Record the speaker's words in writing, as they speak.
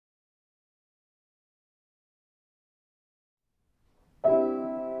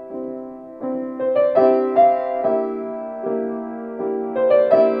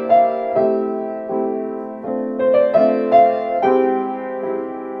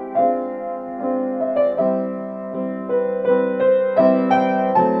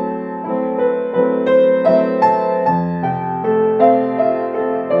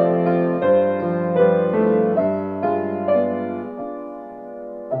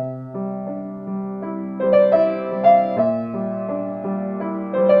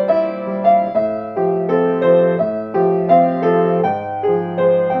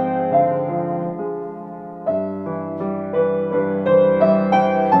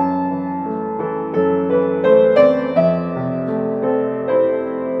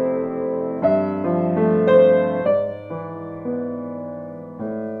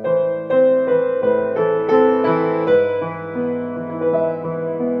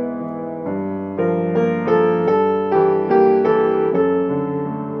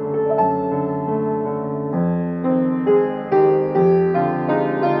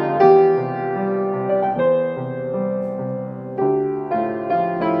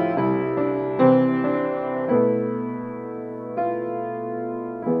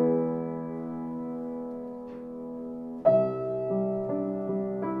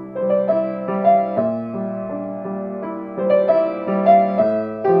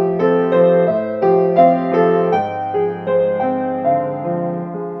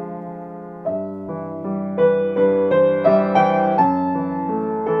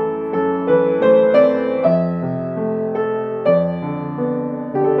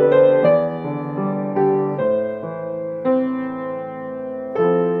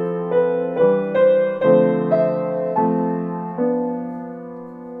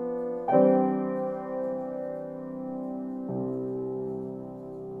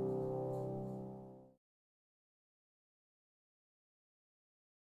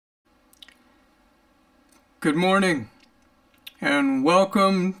Good morning, and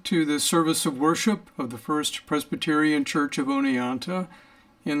welcome to the service of worship of the First Presbyterian Church of Oneonta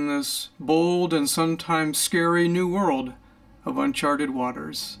in this bold and sometimes scary new world of uncharted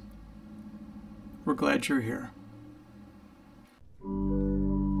waters. We're glad you're here.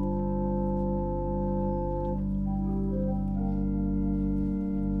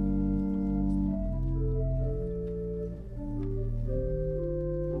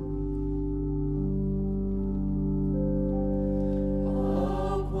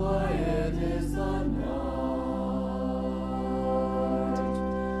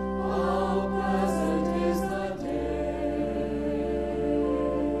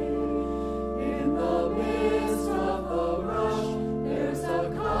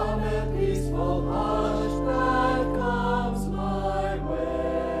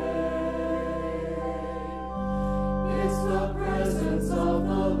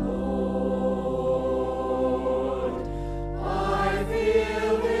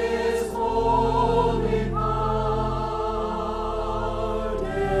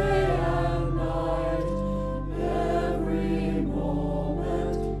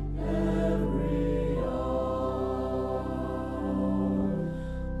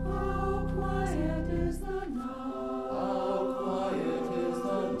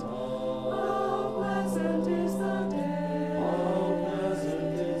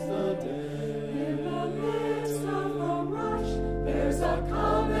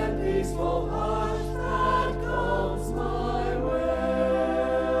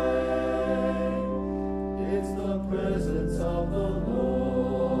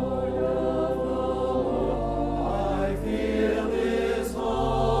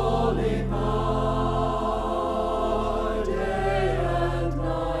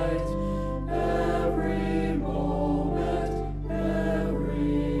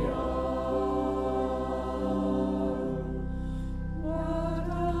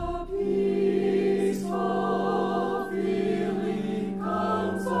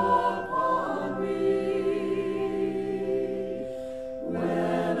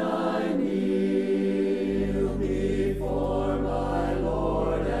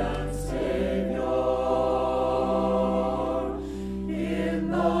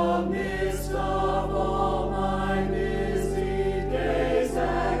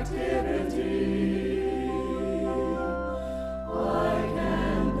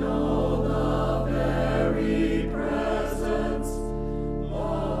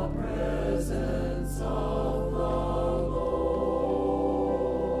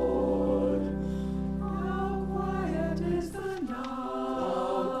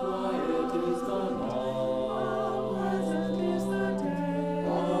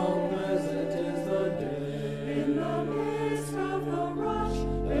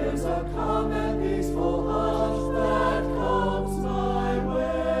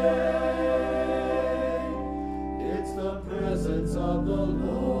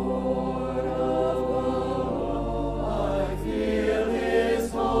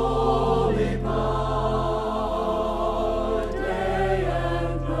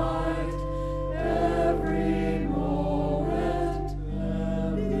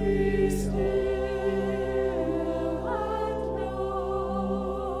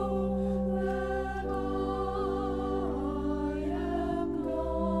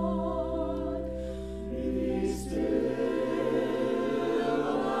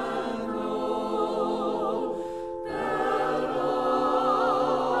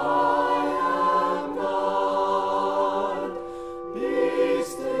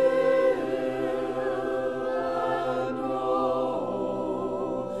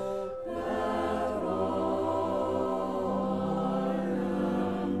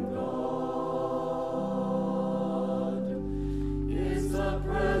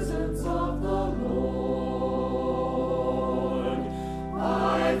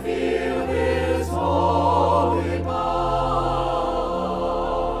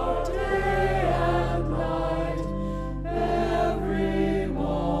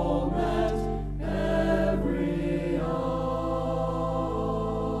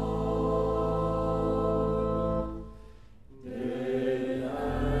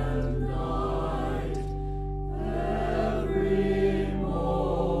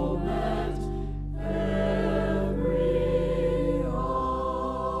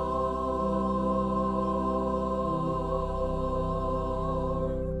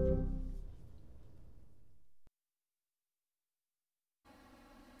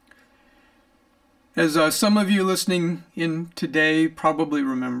 As some of you listening in today probably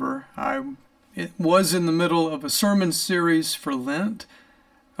remember, it was in the middle of a sermon series for Lent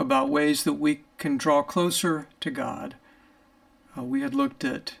about ways that we can draw closer to God. We had looked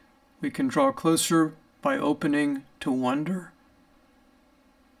at we can draw closer by opening to wonder,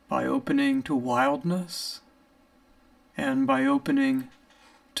 by opening to wildness, and by opening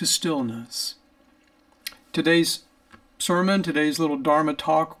to stillness. Today's sermon, today's little Dharma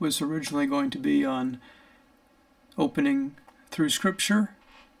talk, was originally going to be on opening through Scripture,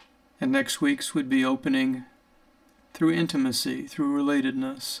 and next week's would be opening through intimacy, through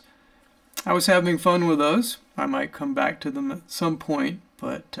relatedness. I was having fun with those. I might come back to them at some point,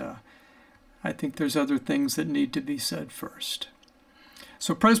 but I think there's other things that need to be said first.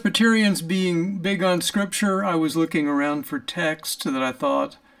 So Presbyterians being big on Scripture, I was looking around for texts that I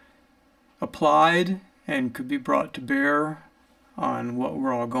thought applied and could be brought to bear on what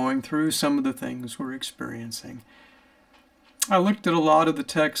we're all going through, some of the things we're experiencing. I looked at a lot of the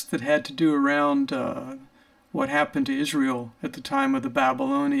texts that had to do around what happened to Israel at the time of the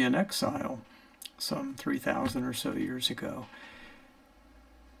Babylonian exile, some 3,000 or so years ago.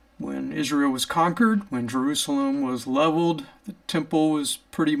 When Israel was conquered, when Jerusalem was leveled, the temple was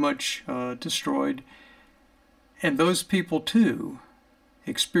pretty much destroyed. And those people, too,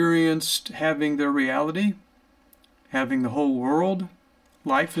 experienced having their reality, having the whole world,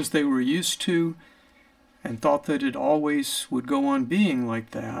 life as they were used to, and thought that it always would go on being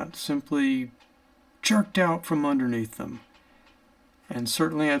like that, simply jerked out from underneath them. And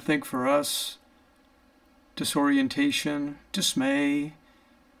certainly I think for us, disorientation, dismay,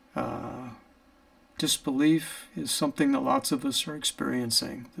 disbelief is something that lots of us are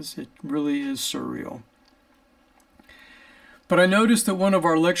experiencing. It really is surreal. But I noticed that one of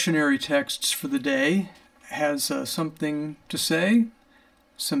our lectionary texts for the day has something to say,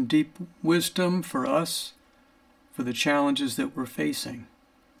 some deep wisdom for us, for the challenges that we're facing.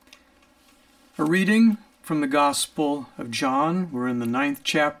 A reading from the Gospel of John. We're in the 9th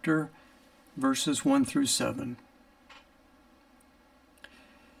chapter, verses 1 through 7.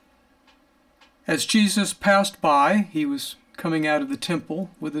 As Jesus passed by, he was coming out of the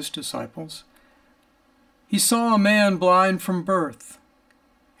temple with his disciples. He saw a man blind from birth,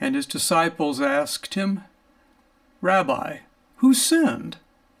 and his disciples asked him, "Rabbi, who sinned,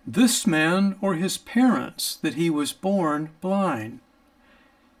 this man or his parents, that he was born blind?"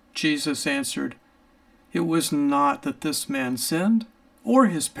 Jesus answered, "It was not that this man sinned, or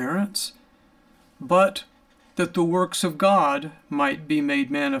his parents, but that the works of God might be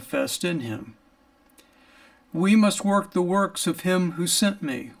made manifest in him. We must work the works of him who sent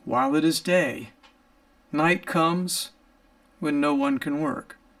me while it is day. Night comes when no one can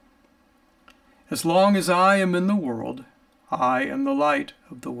work. As long as I am in the world, I am the light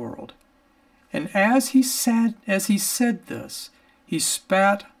of the world." And as he said this, he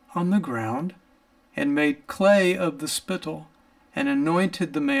spat on the ground and made clay of the spittle and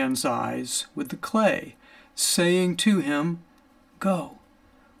anointed the man's eyes with the clay, saying to him, "Go,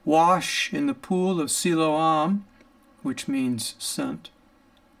 wash in the pool of Siloam," which means sent.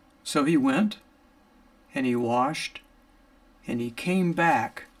 So he went, and he washed, and he came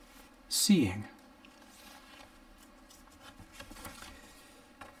back seeing.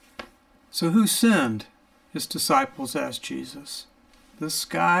 So who sinned? His disciples asked Jesus. This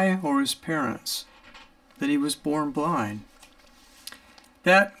guy or his parents, that he was born blind?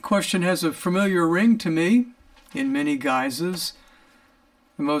 That question has a familiar ring to me in many guises,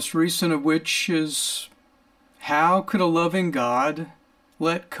 the most recent of which is, how could a loving God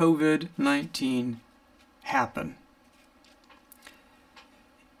let COVID-19 happen?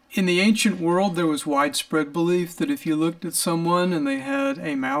 In the ancient world, there was widespread belief that if you looked at someone and they had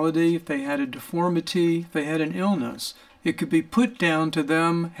a malady, if they had a deformity, if they had an illness, it could be put down to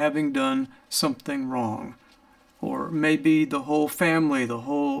them having done something wrong. Or maybe the whole family, the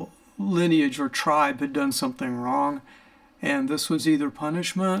whole lineage or tribe had done something wrong, and this was either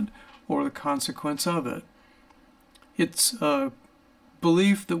punishment or the consequence of it. It's a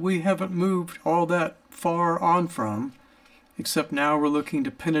belief that we haven't moved all that far on from, except now we're looking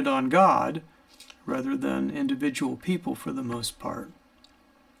to pin it on God rather than individual people for the most part.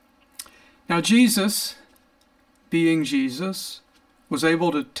 Now Jesus, being Jesus, was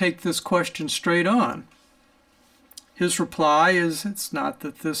able to take this question straight on. His reply is, it's not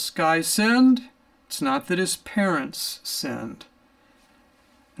that this guy sinned, it's not that his parents sinned.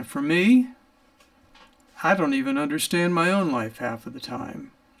 And for me, I don't even understand my own life half of the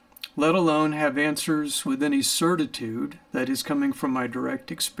time, let alone have answers with any certitude that is coming from my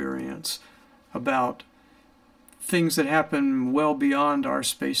direct experience about things that happen well beyond our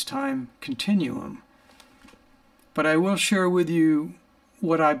space-time continuum. But I will share with you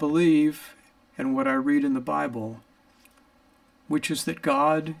what I believe and what I read in the Bible. which is that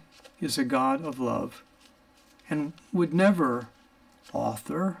God is a God of love and would never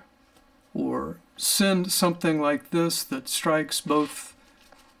author or send something like this that strikes both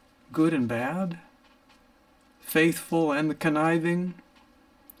good and bad, faithful and the conniving,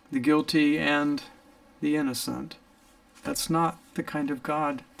 the guilty and the innocent. That's not the kind of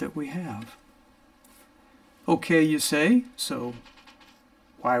God that we have. Okay, you say, so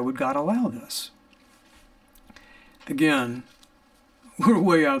why would God allow this? Again, we're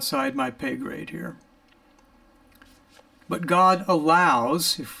way outside my pay grade here. But God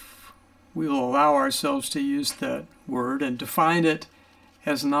allows, if we will allow ourselves to use that word and define it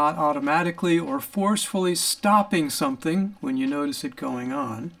as not automatically or forcefully stopping something when you notice it going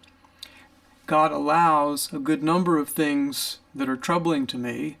on, God allows a good number of things that are troubling to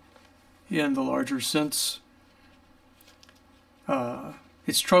me in the larger sense.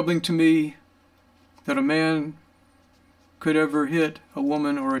 It's troubling to me that a man could ever hit a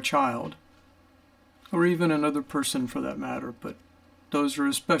woman or a child, or even another person for that matter, but those are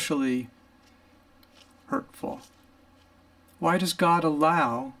especially hurtful. Why does God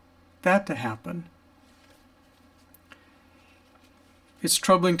allow that to happen? It's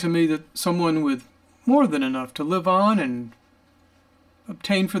troubling to me that someone with more than enough to live on and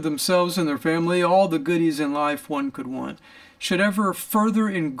obtain for themselves and their family all the goodies in life one could want should ever further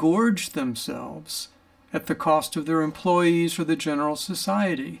engorge themselves at the cost of their employees or the general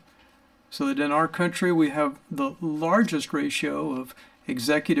society. So that in our country we have the largest ratio of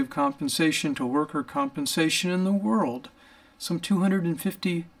executive compensation to worker compensation in the world, some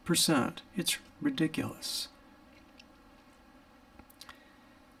 250%. It's ridiculous.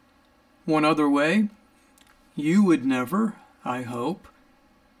 One other way, you would never, I hope,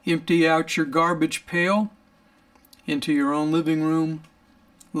 empty out your garbage pail into your own living room,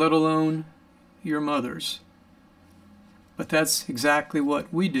 let alone your mother's. But that's exactly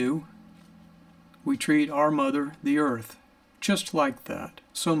what we do. We treat our mother, the earth, just like that,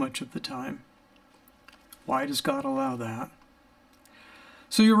 so much of the time. Why does God allow that?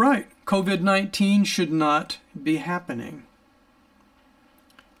 So you're right, COVID-19 should not be happening.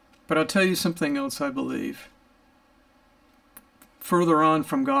 But I'll tell you something else I believe. Further on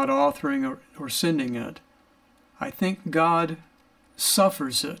from God authoring or sending it, I think God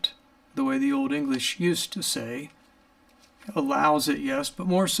suffers it, the way the Old English used to say. Allows it, yes, but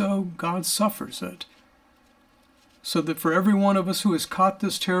more so, God suffers it. So that for every one of us who has caught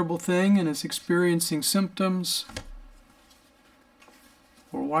this terrible thing and is experiencing symptoms,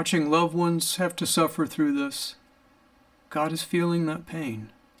 or watching loved ones have to suffer through this, God is feeling that pain.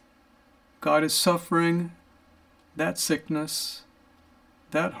 God is suffering that sickness,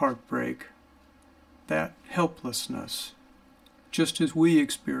 that heartbreak, that helplessness, just as we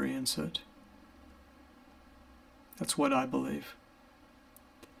experience it. That's what I believe.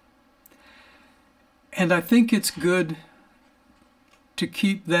 And I think it's good to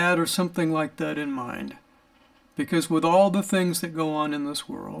keep that or something like that in mind, because with all the things that go on in this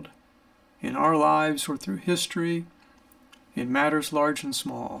world, in our lives or through history, in matters large and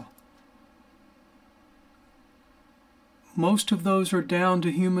small, most of those are down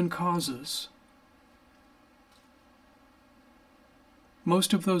to human causes.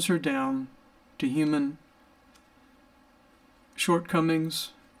 Most of those are down to human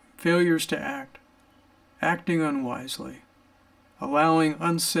shortcomings, failures to act, acting unwisely, allowing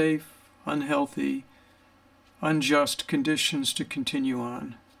unsafe, unhealthy, unjust conditions to continue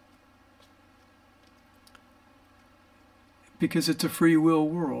on. Because it's a free will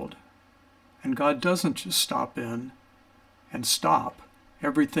world, and God doesn't just stop in and stop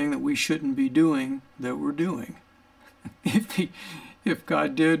everything that we shouldn't be doing that we're doing. If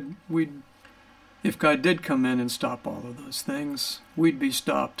God did come in and stop all of those things, we'd be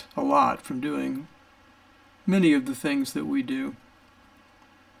stopped a lot from doing many of the things that we do.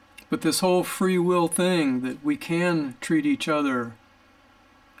 But this whole free will thing that we can treat each other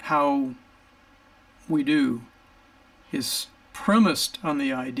how we do is premised on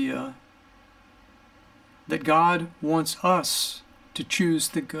the idea that God wants us to choose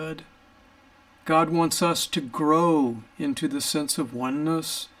the good. God wants us to grow into the sense of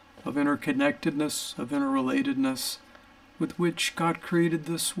oneness, of interconnectedness, of interrelatedness with which God created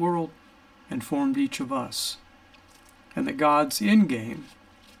this world and formed each of us. And that God's end game,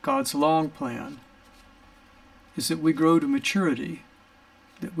 God's long plan, is that we grow to maturity,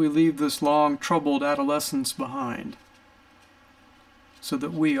 that we leave this long, troubled adolescence behind, so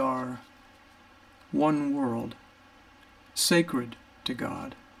that we are one world, sacred to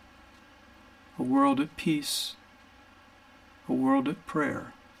God, a world at peace, a world at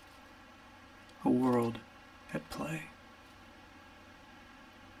prayer, a world at play.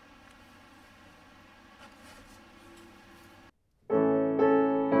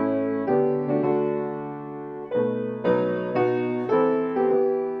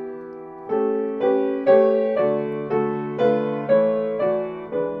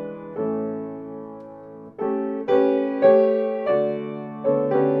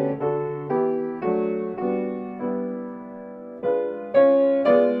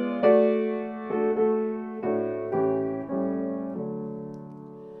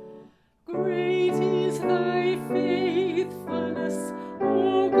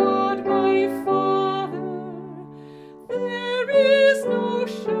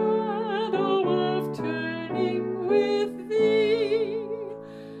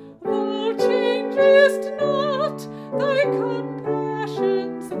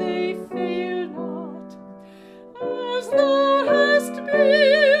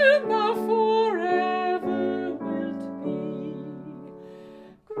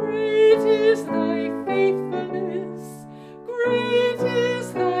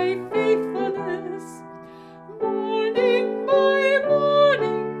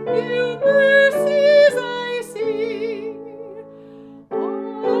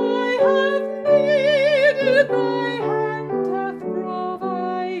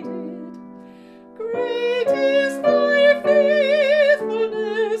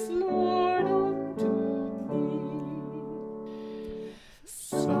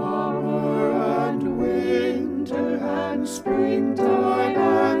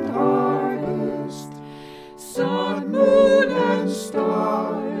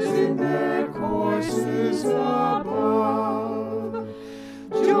 in their courses above.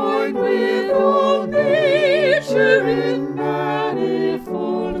 Join with all nature in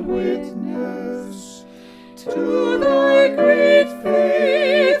manifold witness to thy great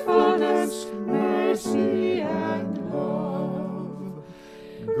faithfulness, mercy, and love.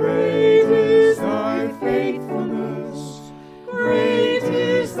 Great is thy faithfulness, great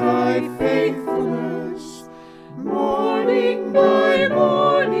is thy faithfulness. Morning by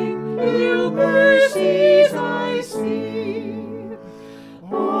morning, new mercies I see.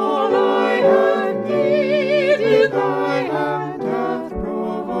 All I have needed, thy hand hath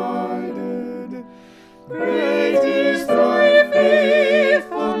provided. Great is thy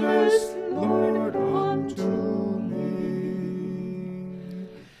faithfulness, Lord, unto me.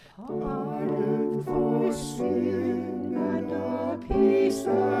 Pardon for sin and a peace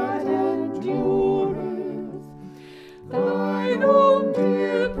that endureth, thine own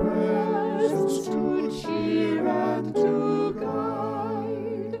dear presence to cheer and to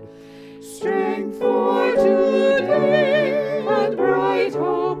guide, strength for today and bright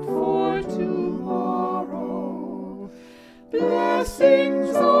hope for tomorrow,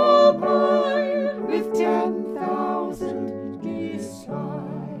 blessings all mine with 10,000 beside.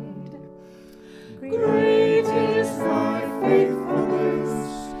 Great is thy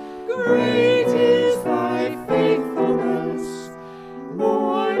faithfulness, great is thy faithfulness.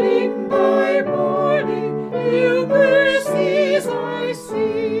 Morning by morning, new mercies I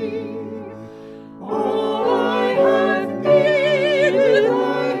see. All I have needed,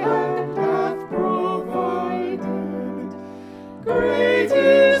 thy hand hath provided. Great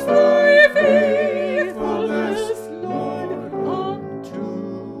is thy faithfulness, Lord, unto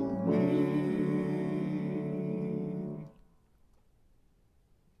me.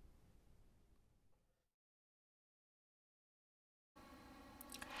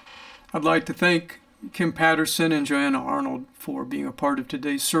 I'd like to thank Kim Paterson and Johana Arnold for being a part of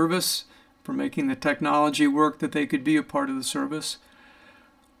today's service, for making the technology work that they could be a part of the service.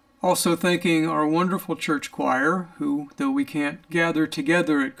 Also thanking our wonderful church choir, who, though we can't gather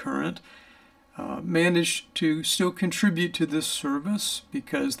together at current, managed to still contribute to this service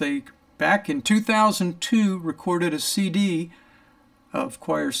because they, back in 2002, recorded a CD of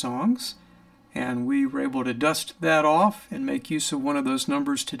choir songs, and we were able to dust that off and make use of one of those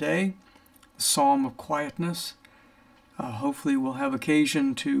numbers today, the Psalm of Quietness. Hopefully we'll have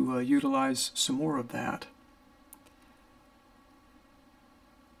occasion to utilize some more of that.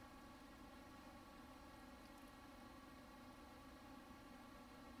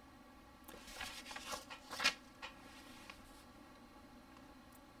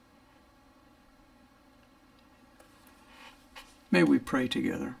 May we pray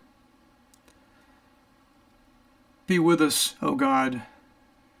together. Be with us, O God,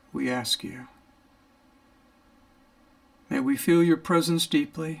 we ask you. May we feel your presence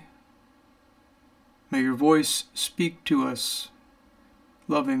deeply. May your voice speak to us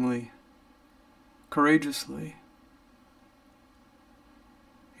lovingly, courageously,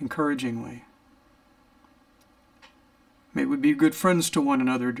 encouragingly. May we be good friends to one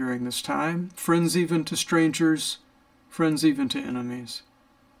another during this time, friends even to strangers, friends even to enemies.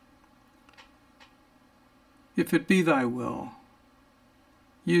 If it be thy will,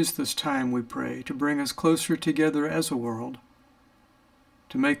 use this time, we pray, to bring us closer together as a world,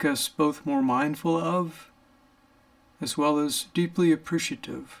 to make us both more mindful of, as well as deeply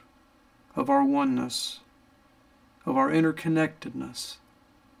appreciative of our oneness, of our interconnectedness,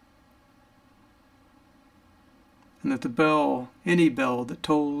 and that the bell, any bell that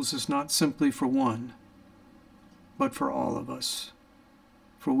tolls, is not simply for one, but for all of us.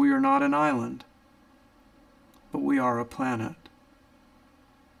 For we are not an island, but we are a planet.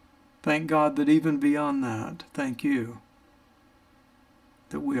 Thank God that even beyond that, thank you,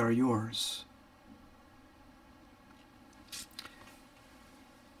 that we are yours.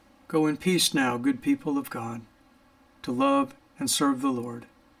 Go in peace now, good people of God, to love and serve the Lord.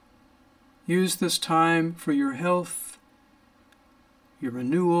 Use this time for your health, your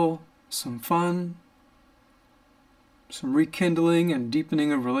renewal, some fun, some rekindling and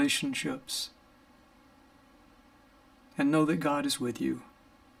deepening of relationships, and know that God is with you.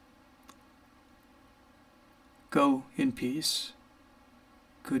 Go in peace,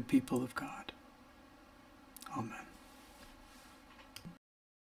 good people of God. Amen.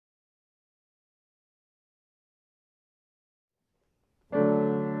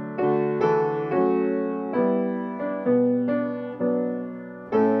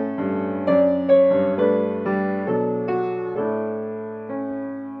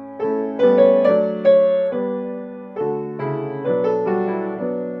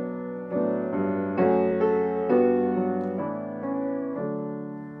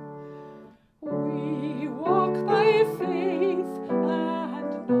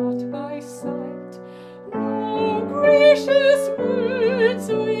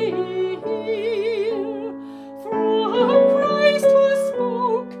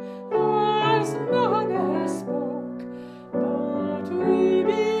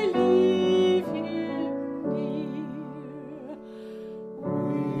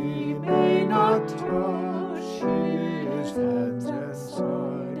 touch his hands and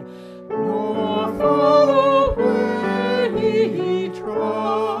side, nor follow where he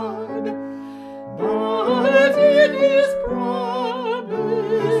trod. But in his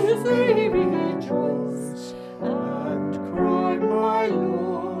promise they rejoice, and cry, My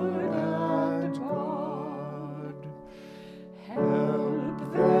Lord and God. Help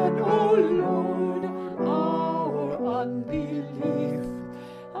then, O Lord, our unbelief,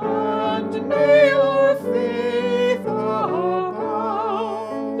 and may our faith abound,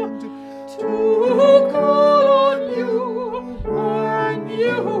 to call on you when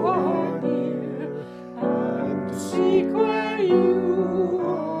you are near, and seek where you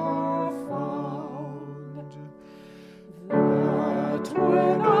are found. That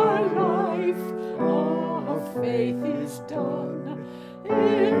when our life of faith is done,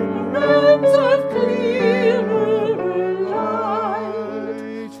 in realms of clearer